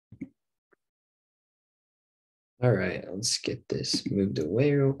All right, let's get this moved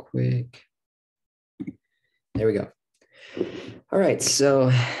away real quick. There we go. All right,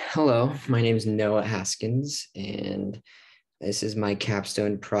 so hello, my name is Noah Haskins, and this is my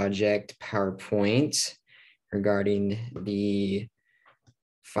capstone project PowerPoint regarding the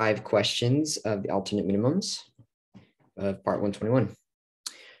 5 questions of the alternate minimums of part 121.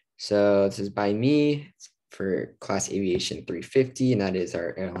 So this is by me for class aviation 350, and that is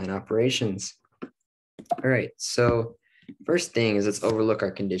our airline operations. All right, so first thing is let's overlook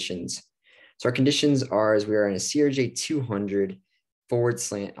our conditions. So our conditions are as we are in a CRJ 200 forward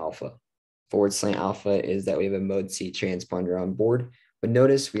slant alpha. Forward slant alpha is that we have a mode C transponder on board, but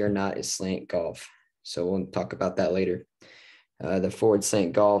notice we are not a slant golf. So we'll talk about that later. The forward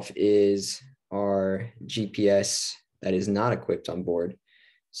slant golf is our GPS that is not equipped on board.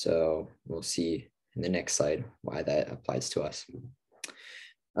 So we'll see in the next slide why that applies to us.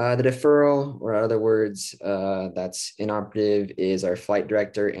 The deferral, or in other words, that's inoperative, is our flight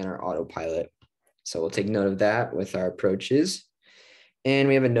director and our autopilot. So we'll take note of that with our approaches. And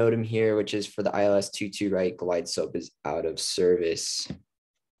we have a NOTAM here, which is for the ILS 22 right glide slope is out of service.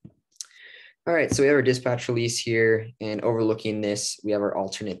 All right, so we have our dispatch release here, and overlooking this, we have our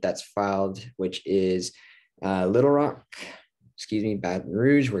alternate that's filed, which is Baton Rouge.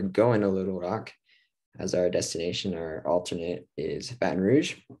 We're going to Little Rock as our destination. Our alternate is Baton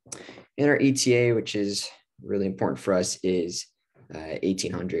Rouge. And our ETA, which is really important for us, is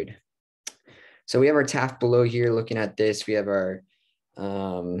 1800. So we have our TAF below here. Looking at this, we have our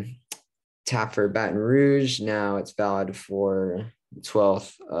TAF for Baton Rouge. Now it's valid for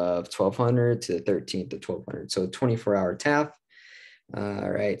 12th of 1200 to the 13th of 1200. So 24-hour TAF.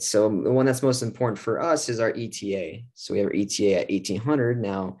 All right, so the one that's most important for us is our ETA. So we have our ETA at 1800.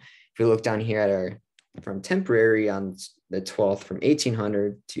 Now, if we look down here at our from temporary on the 12th from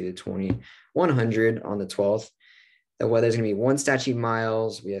 1800 to the 2100 on the 12th, the weather is going to be 1 statute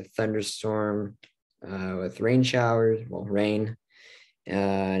miles. We have thunderstorm with rain showers, rain,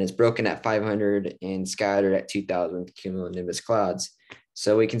 and it's broken at 500 and scattered at 2000 with cumulonimbus clouds.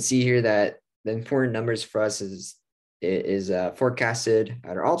 So we can see here that the important numbers for us is forecasted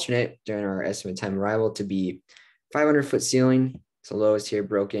at our alternate during our estimate time arrival to be 500-foot ceiling, so lowest here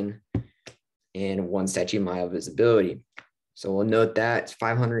broken, and 1 statute mile visibility. So we'll note that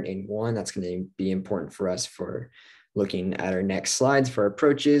 501, that's going to be important for us for looking at our next slides for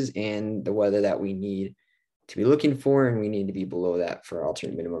approaches and the weather that we need to be looking for, and we need to be below that for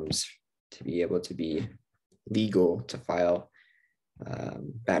alternate minimums to be able to be legal to file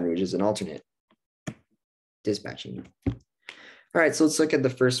Baton Rouge as an alternate dispatching. All right, so let's look at the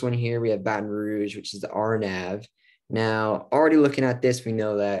first one here. We have Baton Rouge, which is the RNAV. Now, already looking at this, we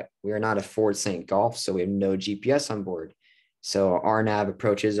know that we are not a forward slant golf, so we have no GPS on board. So RNAV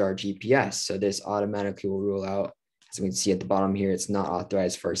approaches our GPS. So this automatically will rule out, as we can see at the bottom here, it's not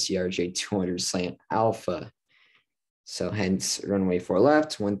authorized for CRJ 200 slant alpha. So hence runway 4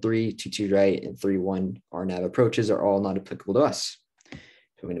 left, 13, 22 right, and 31 RNAV approaches are all not applicable to us. So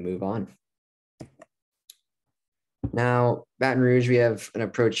we're going to move on. Now, Baton Rouge, we have an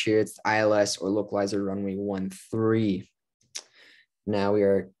approach here. It's ILS or localizer runway 13. Now we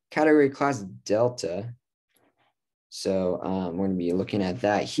are category class Delta. So we're going to be looking at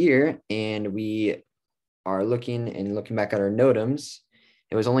that here. And we are looking back at our NOTAMs.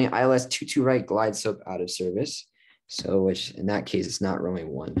 It was only ILS 22 right glide slope out of service. So which in that case, it's not runway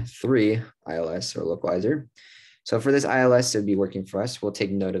 13 ILS or localizer. So for this ILS, it would be working for us. We'll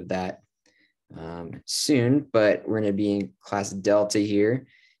take note of that soon, but we're going to be in class Delta here.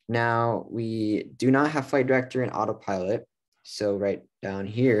 Now we do not have flight director and autopilot. So right down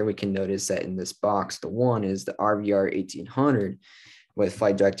here, we can notice that in this box, the one is the RVR 1800 with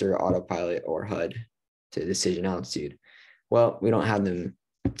flight director, autopilot, or HUD to decision altitude. Well, we don't have them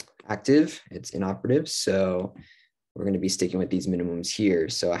active. It's inoperative. So we're going to be sticking with these minimums here.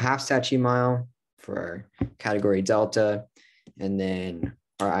 So a 1/2 statute mile for our category Delta, and then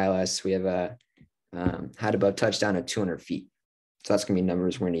our ILS, we have a height above touchdown at 200 feet. So that's going to be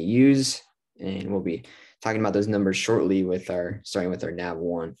numbers we're going to use, and we'll be talking about those numbers shortly with starting with our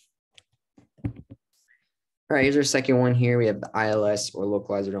NAV1. All right, here's our second one here. We have the ILS or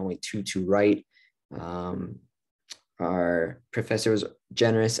localizer only 22 right. Our professor was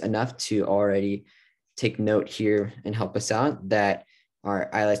generous enough to already take note here and help us out that our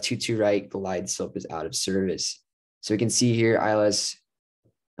ILS 22 right glide slope is out of service. So we can see here ILS,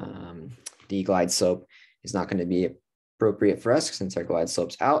 the glide slope is not going to be appropriate for us since our glide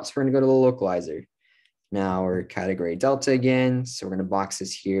slope's out. So we're going to go to the localizer. Now we're category Delta again. So we're going to box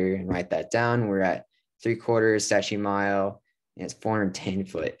this here and write that down. We're at 3/4 statute mile, and it's 410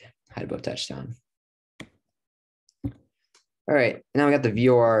 foot height above touchdown. All right, now we got the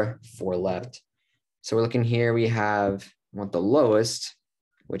VOR 4 left. So we're looking here, we want the lowest,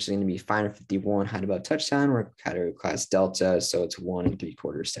 which is going to be 551 height above touchdown. We're category class Delta, so it's 1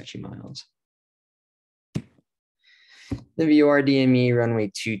 3/4 statute miles. The VOR DME runway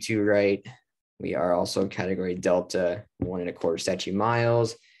 22 right. We are also category Delta, 1 1/4 statute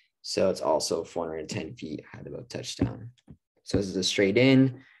miles. So it's also 410 feet height above touchdown. So this is a straight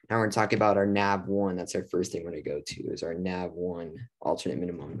in. Now we're going to talk about our NAV1. That's our first thing we're going to go to is our NAV1 alternate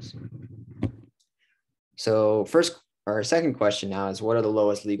minimums. So our second question now is what are the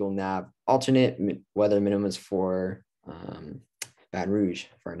lowest legal NAV alternate weather minimums for Baton Rouge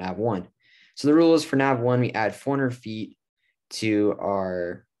for our NAV1? So the rule is for NAV1, we add 400 feet to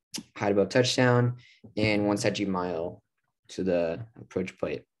our height above touchdown and 1 statute mile to the approach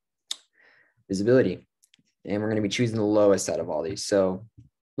plate visibility. And we're going to be choosing the lowest out of all these. So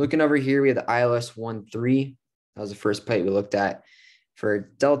looking over here, we have the ILS 13. That was the first plate we looked at. For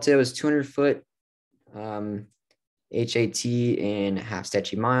Delta, it was 200 foot HAT and half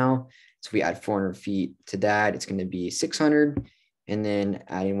statute mile. So if we add 400 feet to that, it's going to be 600. And then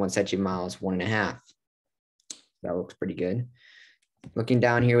adding 1 statute mile is 1.5. That looks pretty good. Looking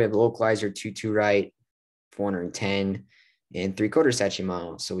down here, we have localizer 22 right, 410 and 3/4 statute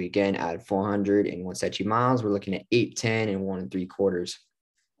miles. So we again add 400 and 1 statute miles. We're looking at 810 and 1 3/4.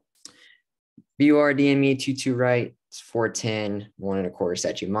 VOR DME 22 right, it's 410, 1 1/4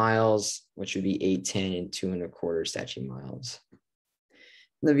 statute miles, which would be 810 and 2 1/4 statute miles.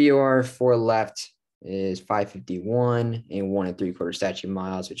 The VOR 4 left is 551 and 1 3/4 statute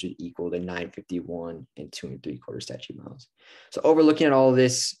miles, which would equal to 951 and 2 3/4 statute miles. So overlooking at all of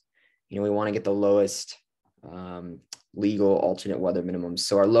this, we want to get the lowest legal alternate weather minimums.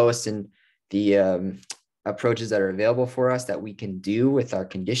 So our lowest in the approaches that are available for us that we can do with our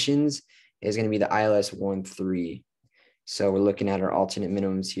conditions is going to be the ILS 13. So we're looking at our alternate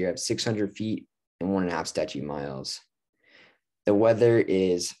minimums here of 600 feet and 1.5 statute miles. The weather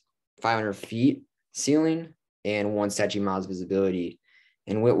is 500 feet ceiling and 1 statute miles visibility.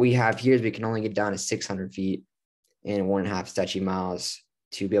 And what we have here is we can only get down to 600 feet and 1.5 statute miles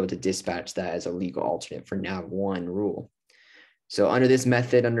to be able to dispatch that as a legal alternate for NAV1 rule. So under this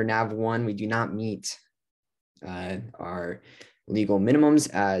method, under NAV1, we do not meet our legal minimums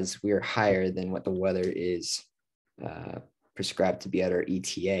as we are higher than what the weather is prescribed to be at our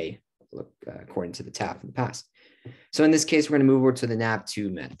ETA, according to the TAF in the past. So in this case, we're going to move over to the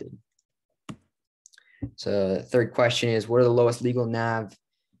NAV2 method. So the third question is, what are the lowest legal NAV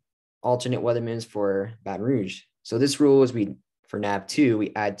alternate weather minimums for Baton Rouge? So this rule is for NAV2,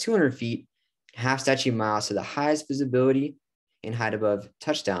 we add 200 feet, half statute miles to the highest visibility and height above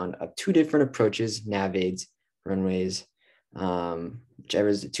touchdown of 2 different approaches, nav aids, runways, whichever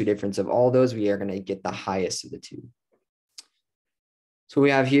is the 2 difference of all those, we are going to get the highest of the 2. So what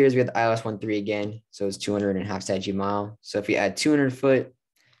we have here is we have the ILS 13 again. So it's 200 and half statute mile. So if we add 200 foot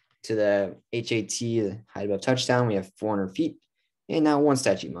to the HAT, the height above touchdown, we have 400 feet and now 1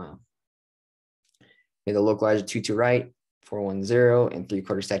 statute mile. We have the localizer 22 right, 410 and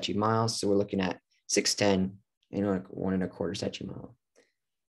 3/4 statute miles. So we're looking at 610 and 1 1/4 statute mile.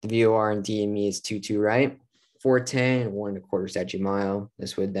 The VOR and DME is 22 right, 410 and 1 1/4 statute mile.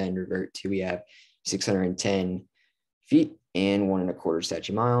 This would then revert to we have 610 feet and 1 1/4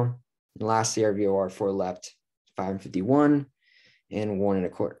 statute mile. And lastly, our VOR 4 left, 551 and 1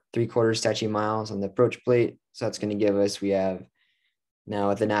 3/4 statute miles on the approach plate. So that's going to give us, we have now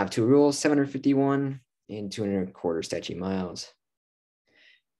with the NAV2 rule, 751 and 2 1/4 statute miles.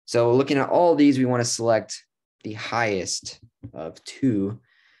 So looking at all these, we want to select the highest of 2.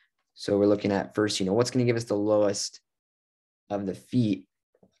 So we're looking at first, what's going to give us the lowest of the feet,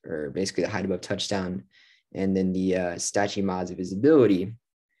 or basically the height above touchdown, and then the statute miles of visibility.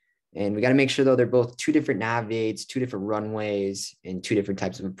 And we got to make sure, though, they're both 2 different nav aids, 2 different runways, and 2 different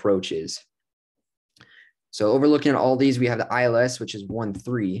types of approaches. So overlooking at all these, we have the ILS, which is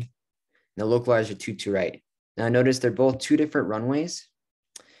 13, and the localizer 22 right. Now notice they're both 2 different runways,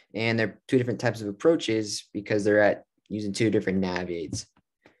 and they're 2 different types of approaches because they're using 2 different nav aids.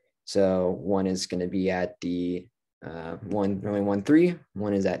 So one is going to be at the runway 13,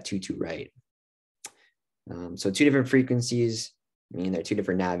 one is at 22 right. So 2 different frequencies, meaning they're 2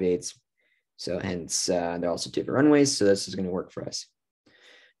 different nav aids. So hence they're also 2 different runways. So this is going to work for us.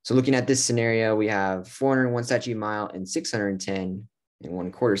 So looking at this scenario, we have 401 statute mile and 610 and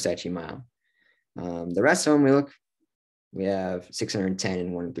 1/4 statute mile. The rest of them we have 610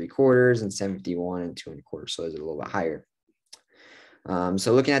 and 1 3/4 and 751 and 2 1/4. So those are a little bit higher.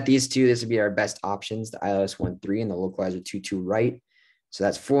 So looking at these 2, this would be our best options, the ILS 13 and the localizer 22 right. So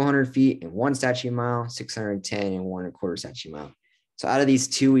that's 400 feet and 1 statute mile, 610 and 1.25 statute mile. So out of these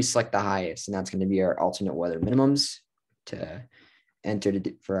two, we select the highest, and that's going to be our alternate weather minimums to enter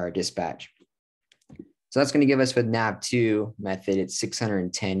for our dispatch. So that's going to give us with NAV2 method, it's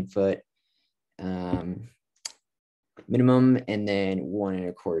 610 foot minimum, and then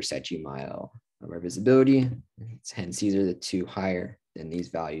 1.25 statute mile of our visibility. Hence, these are the two higher than these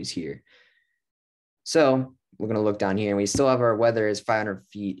values here. So we're going to look down here, and we still have our weather is 500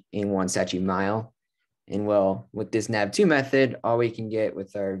 feet in 1 statute mile. And well, with this NAV2 method, all we can get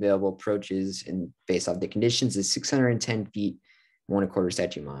with our available approaches and based off the conditions is 610 feet, 1.25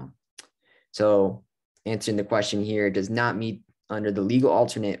 statute mile. So answering the question here, does not meet under the legal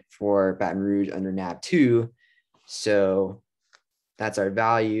alternate for Baton Rouge under NAV2. So that's our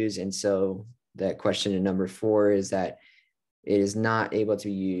values. And so that question in number 4 is that it is not able to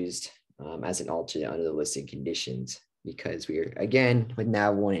be used as an alternate under the listed conditions, because we are, again, with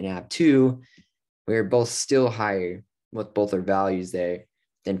NAV1 and NAV2, we're both still higher with both our values there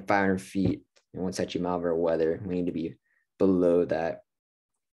than 500 feet and 1 statute mile of our weather. We need to be below that.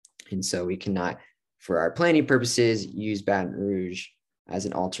 And so we cannot, for our planning purposes, use Baton Rouge as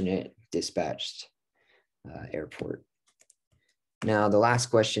an alternate dispatched airport. Now, the last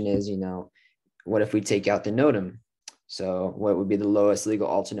question is, what if we take out the NOTAM? So what would be the lowest legal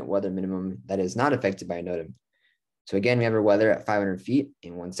alternate weather minimum that is not affected by a NOTAM? So again, we have our weather at 500 feet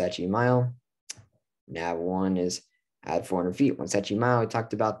in 1 statute mile. NAV1 is at 400 feet, 1 statute mile. We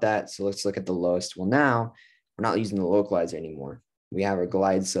talked about that. So let's look at the lowest. Well, now we're not using the localizer anymore. We have our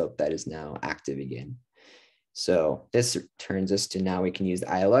glide slope that is now active again. So this turns us to now we can use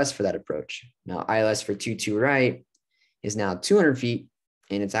the ILS for that approach. Now ILS for 2-2 right is now 200 feet,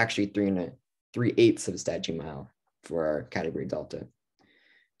 and it's actually 3/8 of a statute mile for our category delta.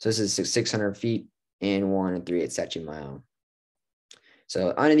 So this is 600 feet and 1 3/8 statute mile.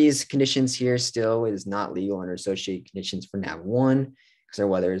 So under these conditions here, still it is not legal under associated conditions for NAV1 because our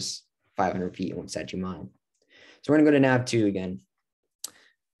weather is 500 feet and 1 statute mile. So we're gonna go to NAV2 again.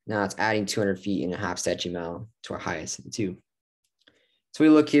 Now it's adding 200 feet and 1/2 statute mile to our highest of the two. So we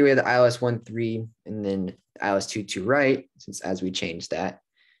look here, we have the ILS 1-3 and then ILS 2-2 right, since as we changed that.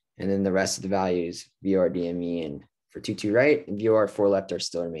 And then the rest of the values, VOR, DME, and for 2-2 right and VOR 4 left are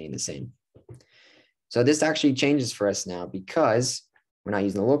still remaining the same. So this actually changes for us now because we're not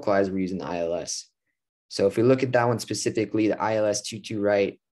using the localizer, we're using the ILS. So if we look at that one specifically, the ILS 2-2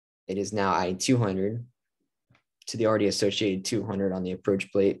 right, it is now adding 200 to the already associated 200 on the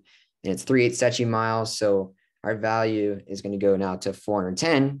approach plate, and it's 3/8 statute miles. So our value is going to go now to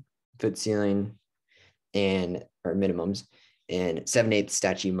 410 foot ceiling and our minimums, and 7/8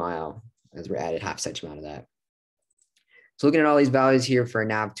 statute mile as we're added 1/2 statute mile to that. So looking at all these values here for a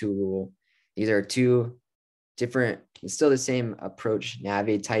NAV2 rule, these are two different, it's still the same approach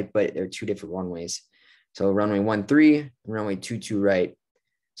nav type, but they're two different runways. So runway 1-3 and runway 2-2 right.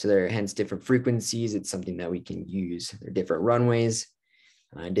 So they're hence different frequencies. It's something that we can use. They're different runways,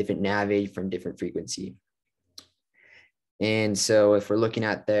 different nav from different frequency. And so if we're looking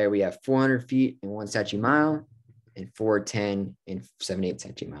at there, we have 400 feet and 1 statute mile and 410 and 7/8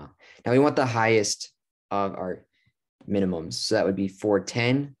 statute mile. Now we want the highest of our minimums. So that would be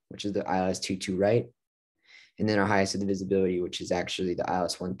 410, which is the ILS 2-2 right. And then our highest of the visibility, which is actually the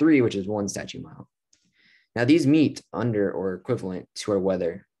ILS 1-3, which is 1 statute mile. Now these meet under or equivalent to our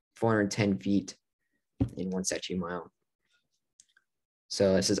weather, 410 feet in 1 statute mile.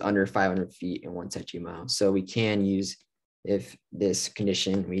 So this is under 500 feet in 1 statute mile. So we can use, if this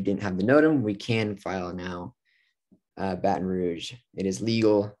condition, we didn't have the NOTAM, we can file now Baton Rouge. It is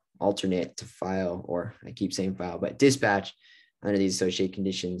legal alternate to file, or I keep saying file, but dispatch under these associated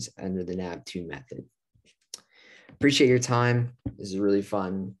conditions under the NAV2 method. Appreciate your time. This is a really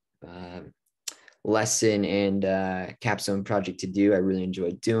fun lesson and capstone project to do. I really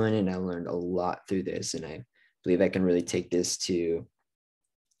enjoyed doing it, and I learned a lot through this, and I believe I can really take this to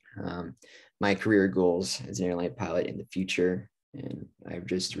my career goals as an airline pilot in the future. And I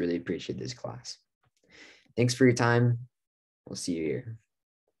just really appreciate this class. Thanks for your time. We'll see you here.